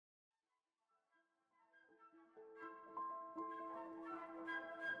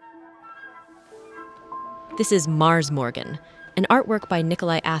This is Mars Morgan, an artwork by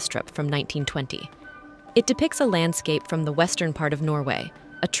Nikolai Astrup from 1920. It depicts a landscape from the western part of Norway,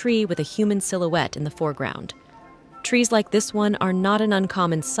 a tree with a human silhouette in the foreground. Trees like this one are not an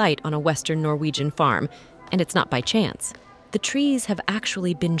uncommon sight on a western Norwegian farm, and it's not by chance. The trees have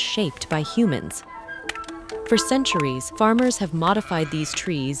actually been shaped by humans. For centuries, farmers have modified these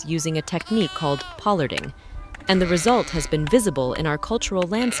trees using a technique called pollarding, and the result has been visible in our cultural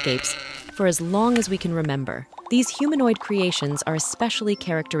landscapes for as long as we can remember. These humanoid creations are especially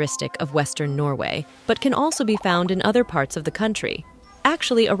characteristic of Western Norway, but can also be found in other parts of the country,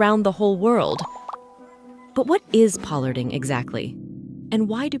 actually around the whole world. But what is pollarding exactly? And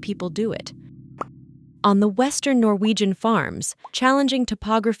why do people do it? On the Western Norwegian farms, challenging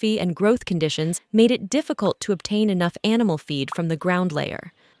topography and growth conditions made it difficult to obtain enough animal feed from the ground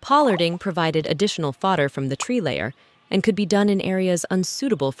layer. Pollarding provided additional fodder from the tree layer and could be done in areas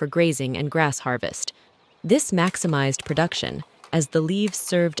unsuitable for grazing and grass harvest. This maximized production, as the leaves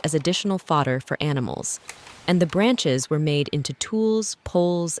served as additional fodder for animals, and the branches were made into tools,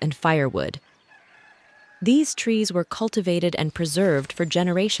 poles, and firewood. These trees were cultivated and preserved for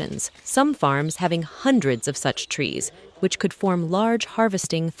generations, some farms having hundreds of such trees, which could form large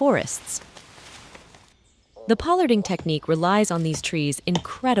harvesting forests. The pollarding technique relies on these trees'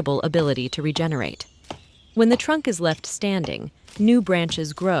 incredible ability to regenerate. When the trunk is left standing, new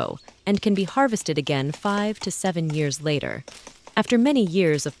branches grow and can be harvested again 5 to 7 years later. After many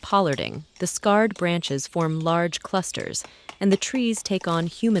years of pollarding, the scarred branches form large clusters, and the trees take on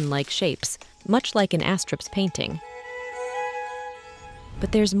human-like shapes, much like in Astrup's painting.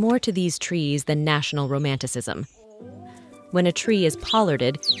 But there's more to these trees than national romanticism. When a tree is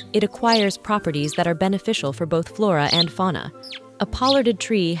pollarded, it acquires properties that are beneficial for both flora and fauna. A pollarded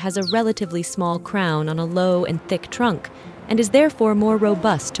tree has a relatively small crown on a low and thick trunk, and is therefore more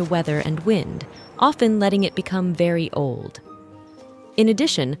robust to weather and wind, often letting it become very old. In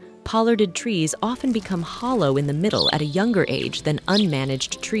addition, pollarded trees often become hollow in the middle at a younger age than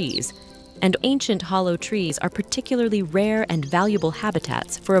unmanaged trees, and ancient hollow trees are particularly rare and valuable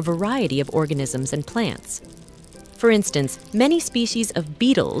habitats for a variety of organisms and plants. For instance, many species of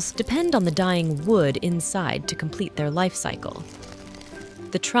beetles depend on the dying wood inside to complete their life cycle.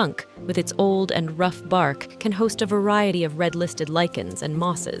 The trunk, with its old and rough bark, can host a variety of red-listed lichens and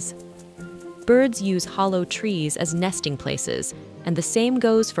mosses. Birds use hollow trees as nesting places, and the same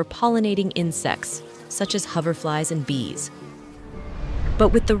goes for pollinating insects, such as hoverflies and bees.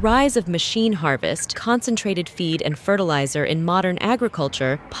 But with the rise of machine harvest, concentrated feed, and fertilizer in modern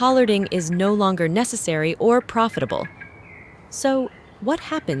agriculture, pollarding is no longer necessary or profitable. So, what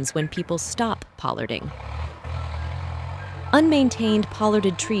happens when people stop pollarding? Unmaintained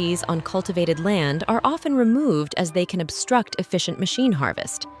pollarded trees on cultivated land are often removed as they can obstruct efficient machine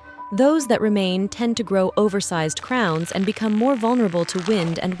harvest. Those that remain tend to grow oversized crowns and become more vulnerable to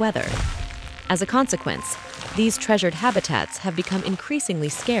wind and weather. As a consequence, these treasured habitats have become increasingly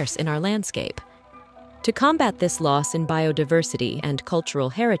scarce in our landscape. To combat this loss in biodiversity and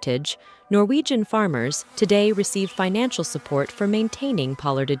cultural heritage, Norwegian farmers today receive financial support for maintaining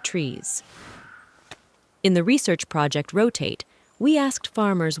pollarded trees. In the research project Rotate, we asked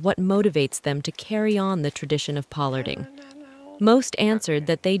farmers what motivates them to carry on the tradition of pollarding. Most answered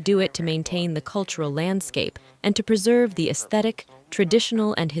that they do it to maintain the cultural landscape and to preserve the aesthetic,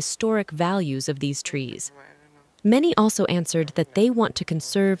 traditional, and historic values of these trees. Many also answered that they want to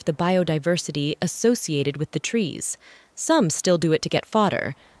conserve the biodiversity associated with the trees. Some still do it to get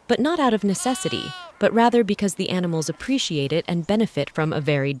fodder, but not out of necessity, but rather because the animals appreciate it and benefit from a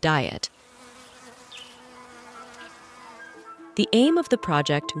varied diet. The aim of the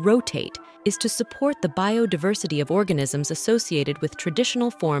project, Rotate, is to support the biodiversity of organisms associated with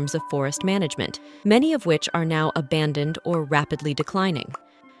traditional forms of forest management, many of which are now abandoned or rapidly declining.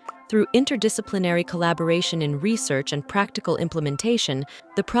 Through interdisciplinary collaboration in research and practical implementation,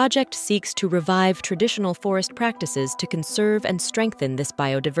 the project seeks to revive traditional forest practices to conserve and strengthen this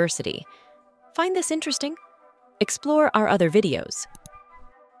biodiversity. Find this interesting? Explore our other videos.